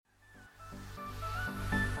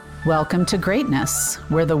Welcome to Greatness,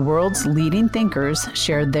 where the world's leading thinkers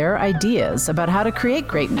share their ideas about how to create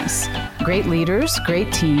greatness. Great leaders,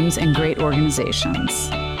 great teams, and great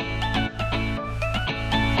organizations.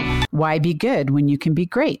 Why be good when you can be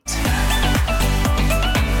great?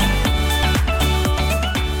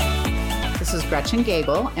 This is Gretchen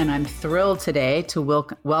Gagel, and I'm thrilled today to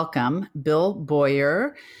welcome Bill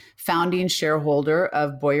Boyer, founding shareholder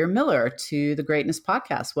of Boyer Miller, to the Greatness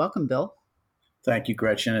Podcast. Welcome, Bill. Thank you,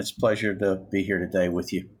 Gretchen. It's a pleasure to be here today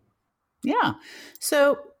with you. Yeah.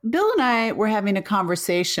 So Bill and I were having a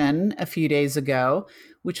conversation a few days ago,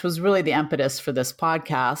 which was really the impetus for this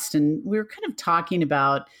podcast. And we were kind of talking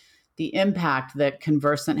about the impact that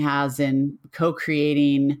Conversant has in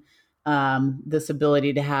co-creating this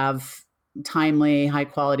ability to have timely,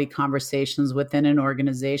 high-quality conversations within an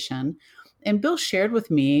organization. And Bill shared with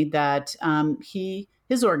me that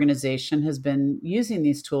his organization has been using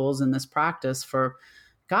these tools and this practice for,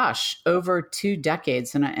 over 2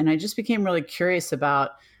 decades. And I just became really curious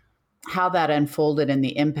about how that unfolded and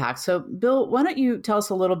the impact. So, Bill, why don't you tell us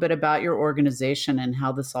a little bit about your organization and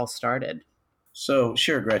how this all started? So,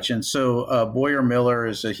 sure, Gretchen. So, Boyer Miller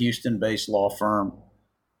is a Houston-based law firm.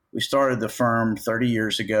 We started the firm 30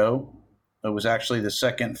 years ago. It was actually the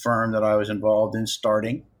second firm that I was involved in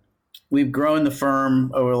starting. We've grown the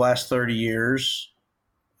firm over the last 30 years.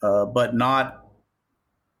 But not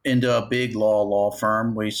into a big law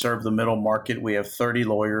firm. We serve the middle market. We have 30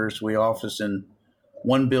 lawyers. We office in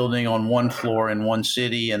one building on one floor in one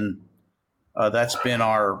city, and that's been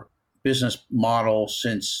our business model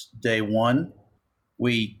since day one.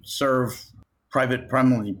 We serve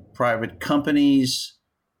primarily private companies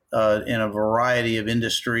in a variety of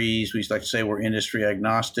industries. We like to say we're industry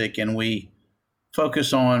agnostic, and we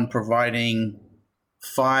focus on providing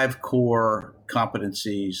 5 core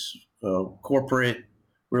competencies: corporate,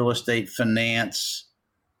 real estate, finance,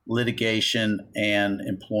 litigation, and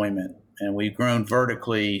employment. And we've grown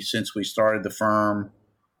vertically since we started the firm,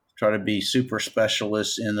 try to be super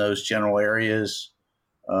specialists in those general areas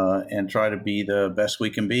and try to be the best we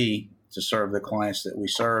can be to serve the clients that we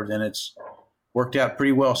served. And it's worked out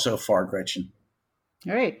pretty well so far, Gretchen.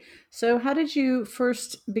 All right. So how did you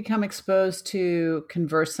first become exposed to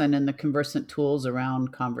Conversant and the Conversant tools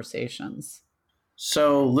around conversations?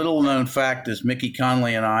 So, little known fact is Mickey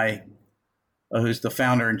Conley and I, who's the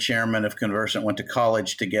founder and chairman of Conversant, went to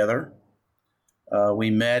college together.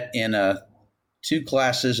 We met in 2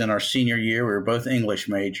 classes in our senior year. We were both English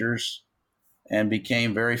majors and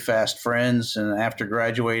became very fast friends. And after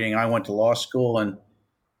graduating, I went to law school and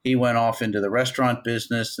he went off into the restaurant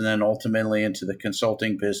business and then ultimately into the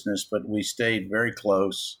consulting business, but we stayed very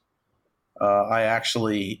close. I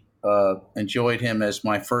actually enjoyed him as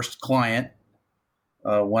my first client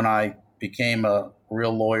when I became a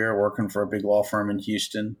real lawyer working for a big law firm in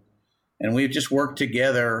Houston. And we've just worked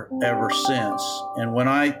together ever since. And when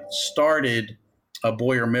I started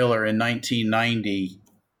Boyer Miller in 1990,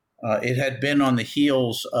 it had been on the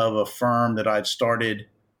heels of a firm that I'd started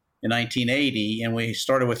in 1980, and we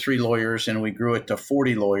started with 3 lawyers and we grew it to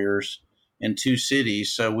 40 lawyers in 2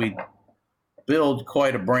 cities. So we built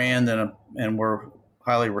quite a brand and we're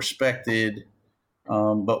highly respected.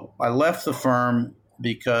 But I left the firm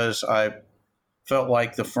because I felt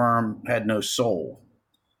like the firm had no soul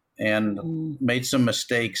and made some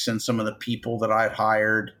mistakes in some of the people that I'd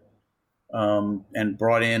hired and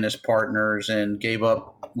brought in as partners and gave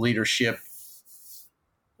up leadership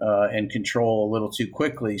and control a little too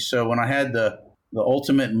quickly. So when I had the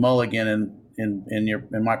ultimate mulligan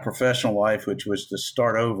in my professional life, which was to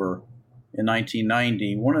start over in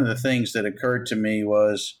 1990, one of the things that occurred to me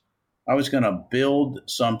was I was going to build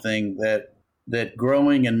something that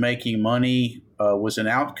growing and making money was an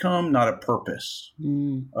outcome, not a purpose.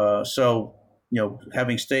 So,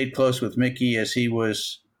 having stayed close with Mickey as he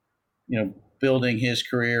was, building his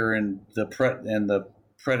career and the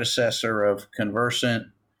predecessor of Conversant,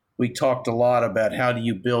 we talked a lot about how do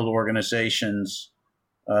you build organizations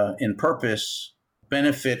in purpose,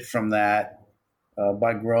 benefit from that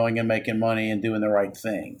by growing and making money and doing the right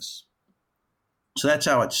things. So that's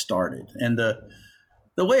how it started. And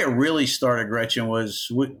the way it really started, Gretchen, was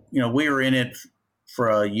we were in it for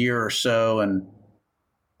a year or so, and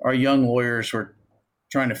our young lawyers were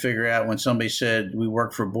trying to figure out when somebody said we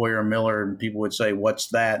work for Boyer Miller, and people would say, "What's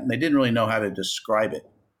that?" And they didn't really know how to describe it.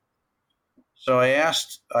 So I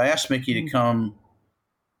asked Mickey to come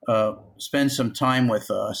spend some time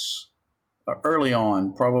with us early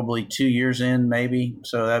on, probably 2 years in, maybe.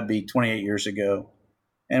 So that'd be 28 years ago.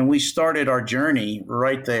 And we started our journey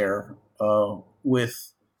right there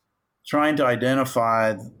with trying to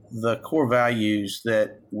identify the core values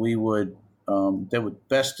that we would that would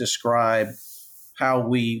best describe how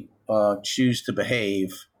we choose to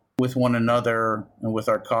behave with one another and with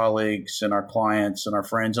our colleagues and our clients and our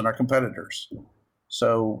friends and our competitors.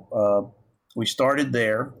 So we started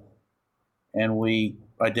there, and we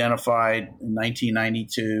identified in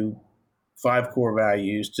 1992 5 core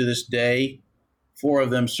values. To this day, 4 of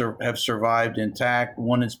them have survived intact.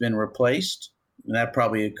 One has been replaced, and that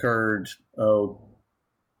probably occurred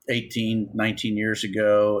 18, 19 years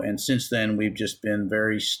ago. And since then, we've just been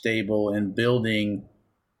very stable in building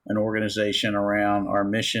an organization around our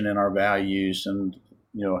mission and our values, and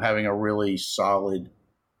having a really solid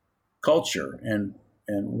culture. And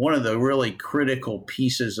one of the really critical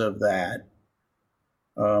pieces of that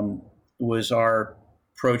was our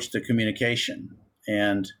approach to communication.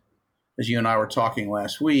 And as you and I were talking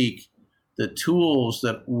last week, the tools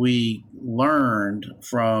that we learned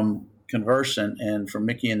from Conversant and from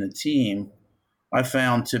Mickey and the team, I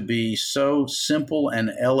found to be so simple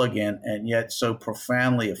and elegant and yet so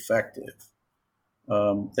profoundly effective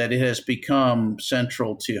that it has become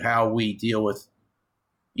central to how we deal with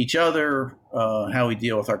each other, how we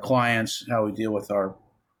deal with our clients, how we deal with our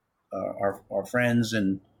friends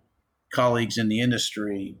and colleagues in the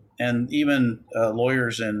industry, and even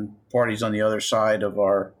lawyers and parties on the other side of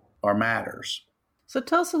our matters. So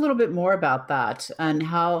tell us a little bit more about that and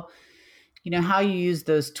how you use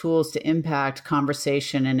those tools to impact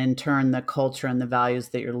conversation and in turn the culture and the values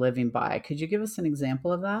that you're living by. Could you give us an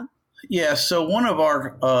example of that? Yeah. So one of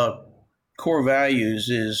our core values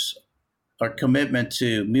is our commitment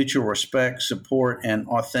to mutual respect, support, and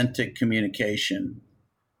authentic communication.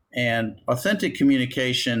 And authentic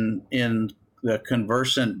communication in the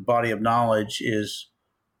Conversant body of knowledge is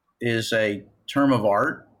a term of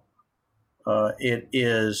art. It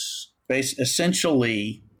is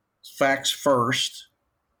essentially facts first,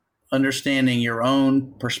 understanding your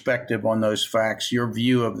own perspective on those facts, your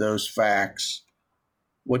view of those facts,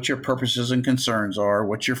 what your purposes and concerns are,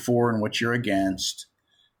 what you're for and what you're against,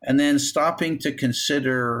 and then stopping to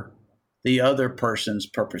consider the other person's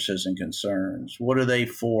purposes and concerns. What are they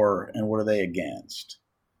for and what are they against?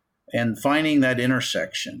 And finding that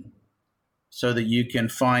intersection so that you can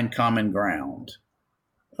find common ground.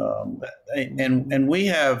 And we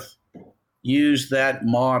have used that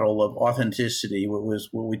model of authenticity, what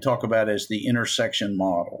we talk about as the intersection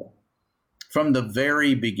model, from the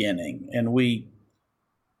very beginning. And we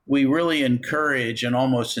really encourage and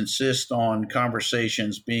almost insist on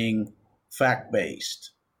conversations being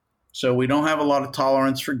fact-based. So we don't have a lot of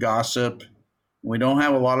tolerance for gossip. We don't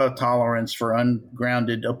have a lot of tolerance for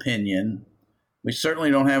ungrounded opinion. We certainly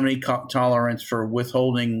don't have any tolerance for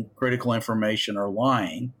withholding critical information or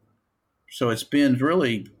lying. So it's been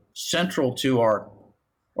really central to our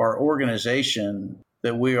organization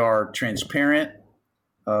that we are transparent,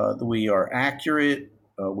 that we are accurate,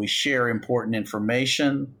 we share important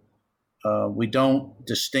information, we don't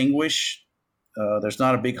distinguish. There's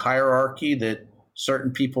not a big hierarchy that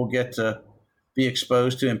certain people get to be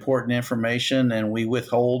exposed to important information and we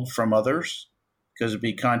withhold from others because it'd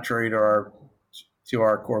be contrary to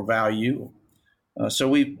our core value. So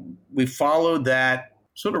we followed that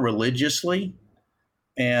sort of religiously.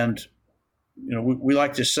 And, we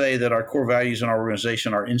like to say that our core values in our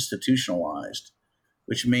organization are institutionalized,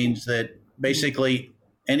 which means that basically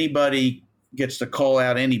anybody gets to call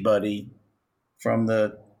out anybody, from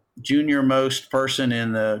the junior most person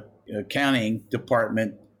in the accounting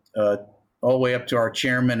department all the way up to our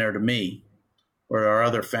chairman or to me or our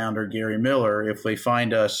other founder, Gary Miller, if they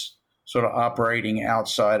find us sort of operating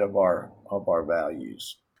outside of our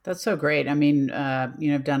values. That's so great. I mean,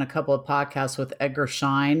 I've done a couple of podcasts with Edgar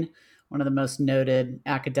Schein, one of the most noted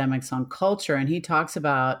academics on culture, and he talks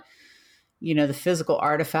about, the physical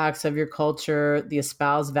artifacts of your culture, the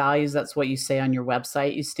espoused values. That's what you say on your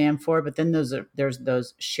website you stand for. But then there's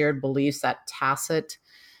those shared beliefs, that tacit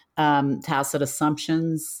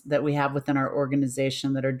assumptions that we have within our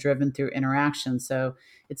organization that are driven through interaction. So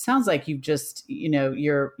it sounds like you've just,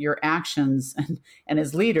 your actions and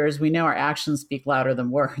as leaders, we know our actions speak louder than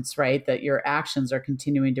words, right? That your actions are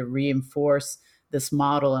continuing to reinforce this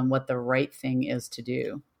model and what the right thing is to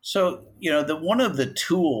do. So, one of the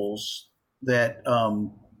tools that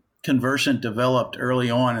Conversant developed early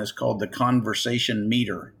on is called the conversation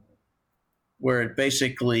meter, where it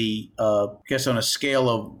basically, on a scale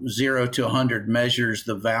of 0 to 100 measures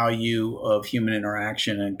the value of human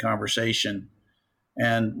interaction and conversation.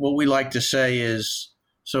 And what we like to say is,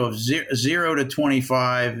 so if 0 to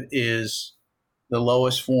 25 is the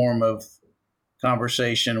lowest form of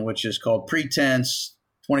conversation, which is called pretense,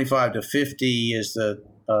 25 to 50 is the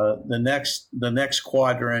the next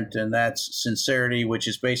quadrant, and that's sincerity, which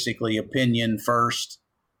is basically opinion first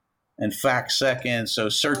and fact second. So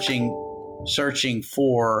searching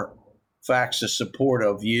for facts to support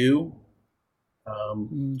a view,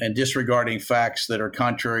 and disregarding facts that are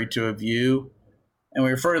contrary to a view. And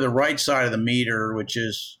we refer to the right side of the meter, which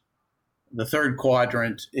is the third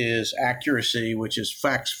quadrant, is accuracy, which is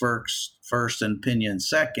facts first and opinion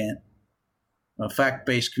second.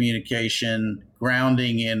 Fact-based communication,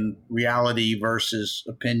 grounding in reality versus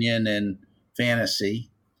opinion and fantasy.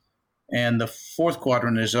 And the fourth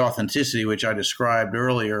quadrant is authenticity, which I described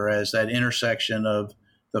earlier as that intersection of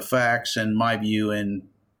the facts and my view and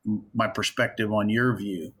my perspective on your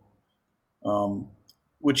view,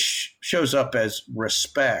 which shows up as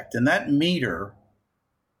respect. And that meter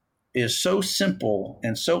is so simple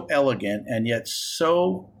and so elegant and yet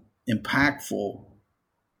so impactful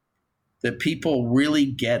that people really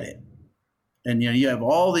get it. And you have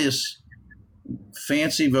all this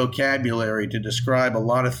fancy vocabulary to describe a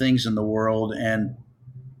lot of things in the world, and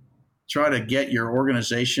try to get your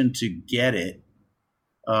organization to get it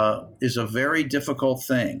is a very difficult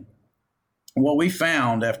thing. What we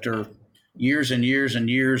found after years and years and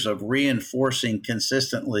years of reinforcing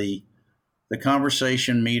consistently the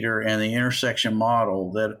conversation meter and the intersection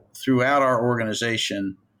model, that throughout our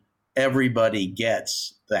organization, everybody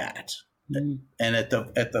gets that. And at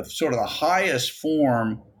the sort of the highest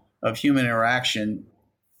form of human interaction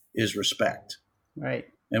is respect. Right.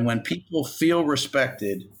 And when people feel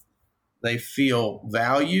respected, they feel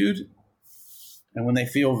valued. And when they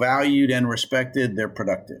feel valued and respected, they're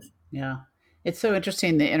productive. Yeah. It's so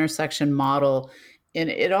interesting, the intersection model. And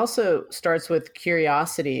it also starts with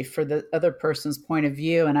curiosity for the other person's point of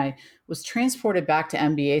view. And I was transported back to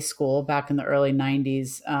MBA school back in the early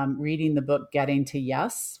 90s, reading the book Getting to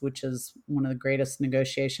Yes, which is one of the greatest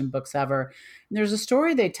negotiation books ever. And there's a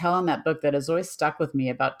story they tell in that book that has always stuck with me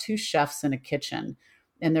about two chefs in a kitchen.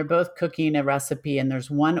 And they're both cooking a recipe, and there's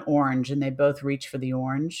one orange, and they both reach for the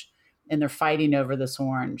orange. And they're fighting over this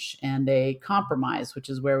orange. And they compromise, which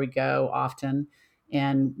is where we go often.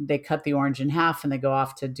 And they cut the orange in half and they go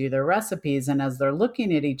off to do their recipes. And as they're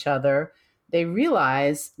looking at each other, they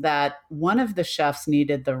realize that one of the chefs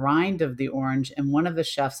needed the rind of the orange and one of the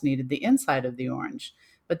chefs needed the inside of the orange.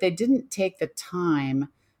 But they didn't take the time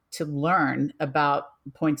to learn about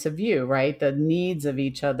points of view, right? The needs of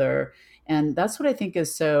each other. And that's what I think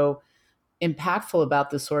is so impactful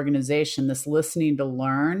about this organization, this listening to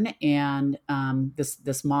learn, and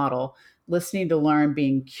this model. Listening to learn,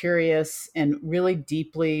 being curious, and really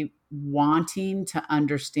deeply wanting to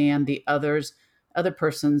understand the other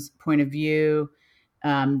person's point of view,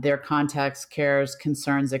 their context, cares,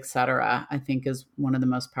 concerns, etc. I think is one of the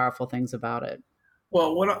most powerful things about it.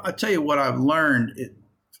 Well, I tell you what I've learned.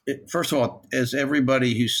 First of all, as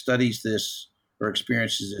everybody who studies this or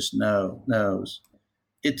experiences this knows,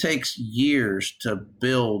 it takes years to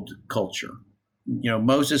build culture.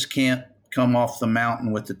 Moses can't come off the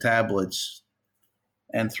mountain with the tablets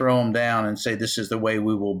and throw them down and say, this is the way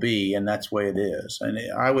we will be, and that's the way it is. And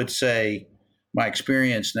I would say my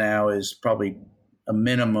experience now is probably a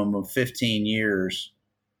minimum of 15 years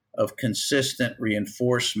of consistent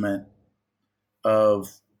reinforcement of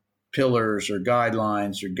pillars or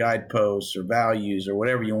guidelines or guideposts or values or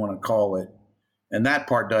whatever you want to call it. And that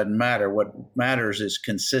part doesn't matter. What matters is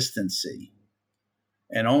consistency.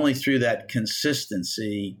 And only through that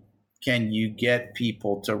consistency can you get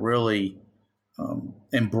people to really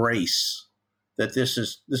embrace that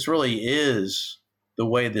this really is the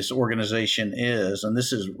way this organization is, and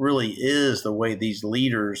this really is the way these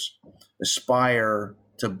leaders aspire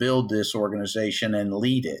to build this organization and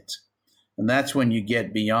lead it. And that's when you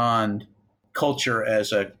get beyond culture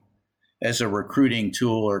as a recruiting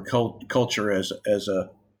tool, or culture as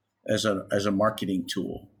a marketing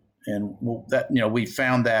tool. And that, we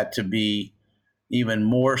found that to be even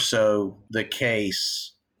more so the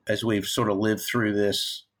case as we've sort of lived through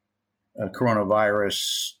this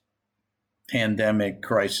coronavirus pandemic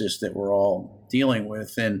crisis that we're all dealing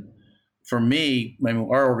with. And for me,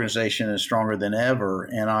 our organization is stronger than ever.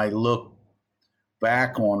 And I look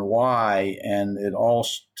back on why, and it all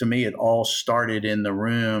started in the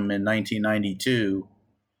room in 1992,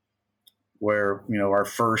 where, our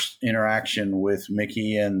first interaction with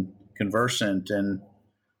Mickey and Conversant. And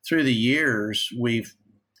through the years, we've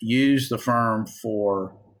used the firm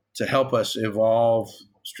to help us evolve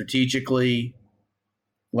strategically,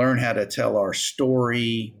 learn how to tell our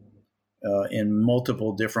story in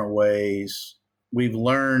multiple different ways. We've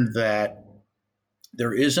learned that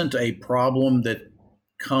there isn't a problem that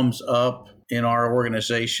comes up in our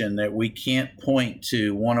organization that we can't point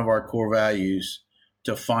to one of our core values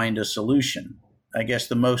to find a solution. I guess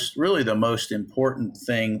the most important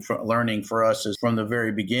thing for learning for us is from the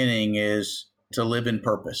very beginning is to live in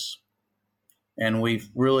purpose. And we've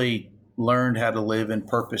really learned how to live in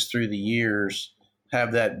purpose through the years,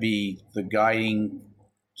 have that be the guiding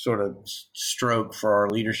sort of stroke for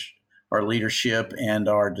our leadership and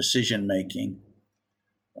our decision making.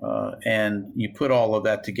 And you put all of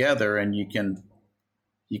that together and you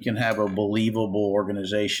can have a believable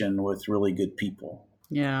organization with really good people.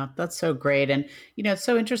 Yeah, that's so great. And, it's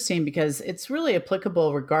so interesting because it's really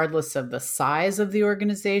applicable regardless of the size of the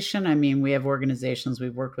organization. I mean, we have organizations,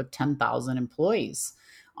 we've worked with 10,000 employees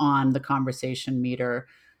on the Conversation Meter,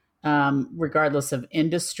 regardless of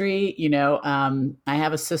industry. I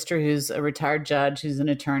have a sister who's a retired judge, who's an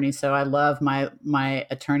attorney. So I love my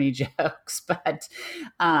attorney jokes, but,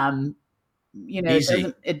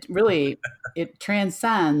 it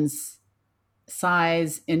transcends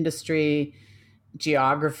size, industry,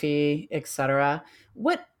 geography, etc.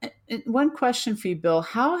 One question for you, Bill,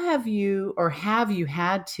 how have you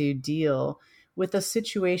had to deal with a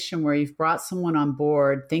situation where you've brought someone on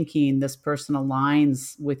board thinking this person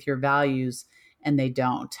aligns with your values and they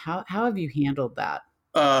don't? How have you handled that?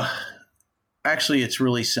 Actually, it's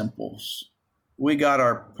really simple. We got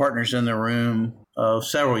our partners in the room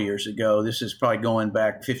several years ago. This is probably going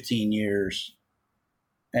back 15 years.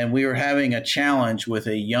 And we were having a challenge with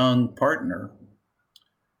a young partner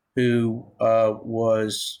who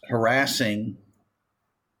was harassing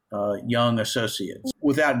young associates.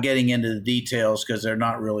 Without getting into the details, because they're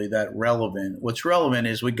not really that relevant, what's relevant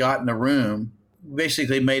is we got in the room,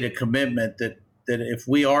 basically made a commitment that if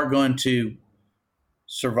we are going to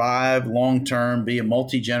survive long-term, be a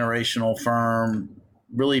multi-generational firm,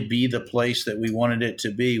 really be the place that we wanted it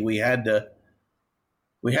to be, we had to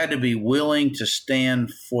be willing to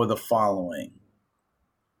stand for the following.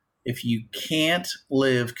 If you can't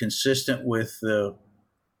live consistent with the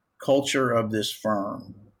culture of this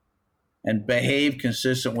firm and behave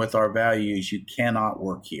consistent with our values, you cannot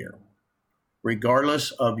work here.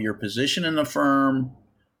 Regardless of your position in the firm,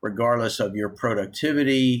 regardless of your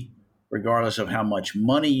productivity, regardless of how much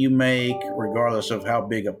money you make, regardless of how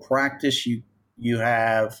big a practice you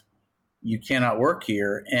have, you cannot work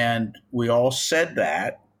here. And we all said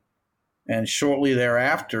that. And shortly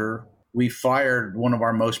thereafter, we fired one of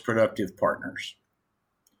our most productive partners.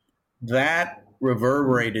 That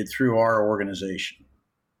reverberated through our organization.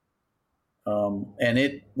 And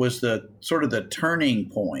it was the sort of the turning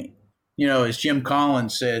point. As Jim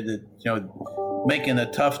Collins said, that, making the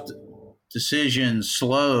tough decisions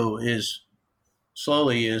slowly is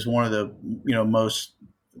one of the, most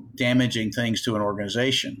damaging things to an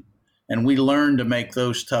organization. And we learned to make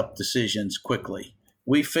those tough decisions quickly.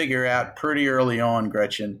 We figure out pretty early on,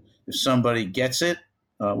 Gretchen, if somebody gets it,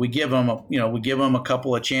 we give them a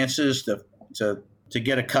couple of chances to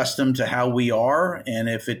get accustomed to how we are, and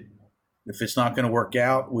if it's not going to work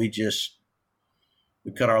out, we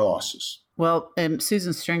cut our losses. Well,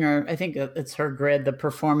 Susan Stringer, I think it's her grid, the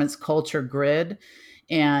performance culture grid,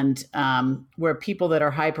 and where people that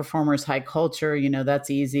are high performers, high culture, that's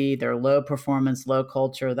easy. They're low performance, low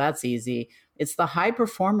culture, that's easy. It's the high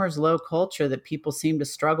performers, low culture that people seem to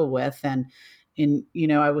struggle with. And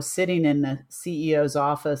I was sitting in the CEO's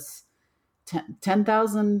office,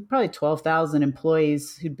 10,000, probably 12,000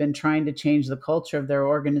 employees who'd been trying to change the culture of their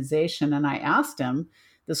organization. And I asked him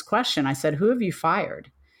this question. I said, who have you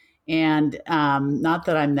fired? And not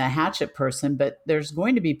that I'm the hatchet person, but there's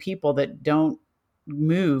going to be people that don't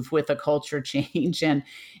move with a culture change. And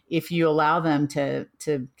if you allow them to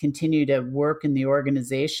continue to work in the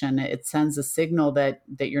organization, it sends a signal that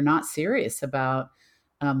you're not serious about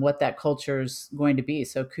what that culture is going to be.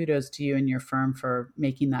 So kudos to you and your firm for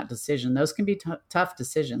making that decision. Those can be tough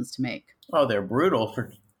decisions to make. Oh, they're brutal.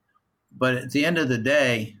 But at the end of the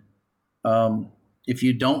day, if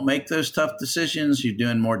you don't make those tough decisions, you're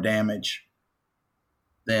doing more damage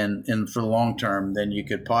for the long term than you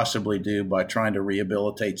could possibly do by trying to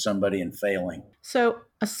rehabilitate somebody and failing. So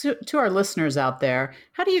to our listeners out there,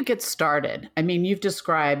 how do you get started? I mean, you've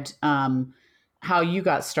described how you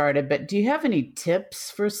got started, but do you have any tips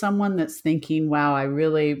for someone that's thinking, wow,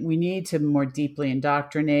 we need to more deeply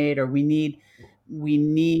indoctrinate, or we need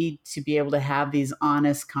to be able to have these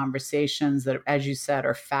honest conversations that, as you said,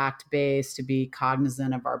 are fact-based, to be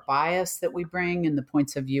cognizant of our bias that we bring and the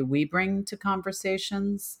points of view we bring to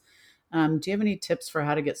conversations. Do you have any tips for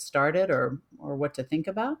how to get started or what to think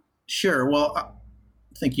about? Sure. Well,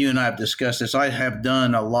 I think you and I have discussed this. I have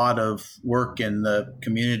done a lot of work in the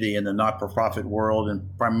community in the not-for-profit world, and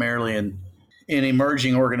primarily in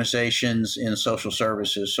emerging organizations in social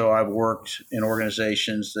services. So I've worked in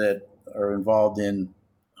organizations that are involved in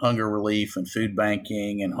hunger relief and food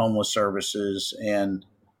banking and homeless services. And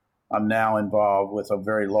I'm now involved with a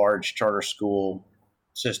very large charter school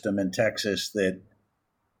system in Texas that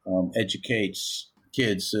educates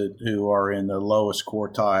kids who are in the lowest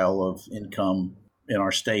quartile of income in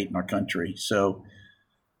our state and our country. So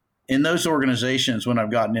in those organizations, when I've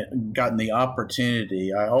gotten the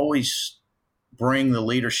opportunity, I always bring the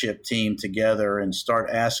leadership team together and start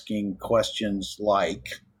asking questions like,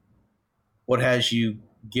 what has you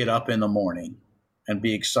get up in the morning and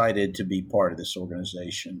be excited to be part of this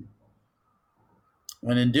organization?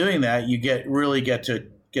 And in doing that, you really get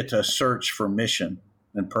to search for mission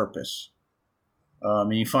and purpose.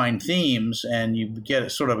 And you find themes, and you get a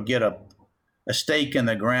stake in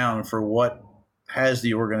the ground for what has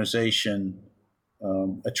the organization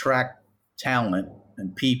attract talent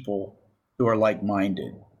and people who are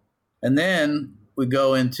like-minded. And then we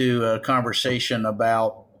go into a conversation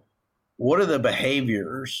about what are the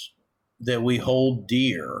behaviors that we hold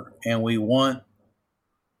dear and we want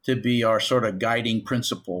to be our sort of guiding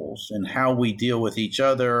principles in how we deal with each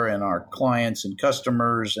other and our clients and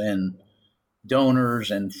customers and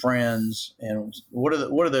donors and friends, and what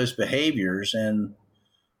are those behaviors? And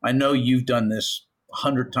I know you've done this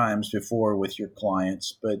 100 times before with your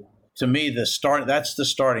clients, but to me, that's the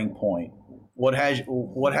starting point. What has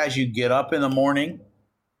you get up in the morning,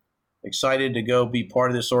 excited to go be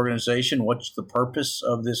part of this organization? What's the purpose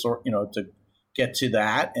of this, to get to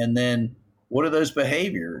that? And then what are those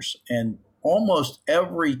behaviors? And almost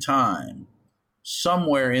every time,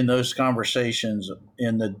 somewhere in those conversations,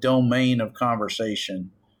 in the domain of conversation,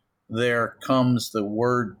 there comes the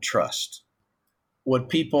word trust. What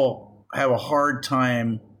people have a hard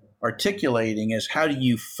time articulating is, how do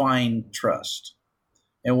you find trust?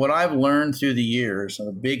 And what I've learned through the years, and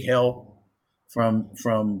a big help from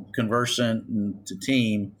Conversant and to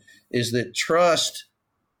team, is that trust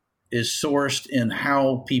is sourced in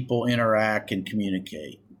how people interact and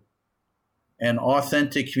communicate. And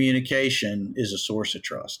authentic communication is a source of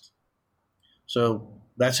trust. So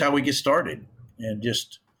that's how we get started. And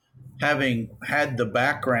just having had the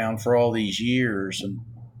background for all these years and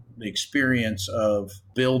the experience of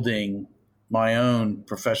building my own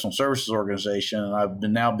professional services organization, and I've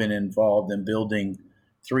now been involved in building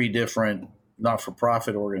 3 different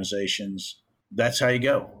not-for-profit organizations. That's how you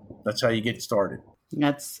go. That's how you get started.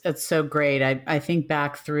 That's so great. I think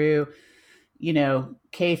back through,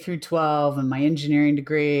 K through 12 and my engineering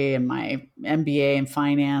degree and my MBA in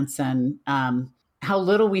finance, and how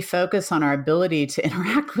little we focus on our ability to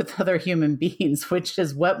interact with other human beings, which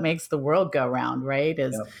is what makes the world go round, right?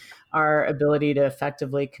 Is our ability to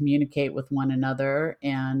effectively communicate with one another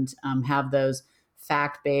and have those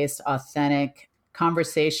fact-based, authentic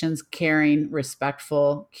conversations, caring,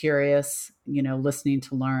 respectful, curious, listening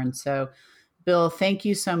to learn. So, Bill, thank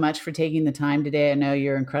you so much for taking the time today. I know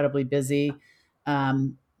you're incredibly busy,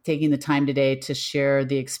 taking the time today to share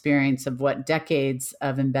the experience of what decades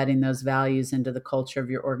of embedding those values into the culture of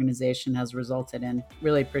your organization has resulted in.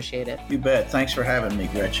 Really appreciate it. You bet. Thanks for having me,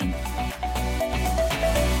 Gretchen.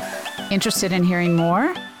 Interested in hearing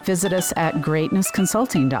more? Visit us at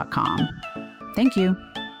greatnessconsulting.com. Thank you.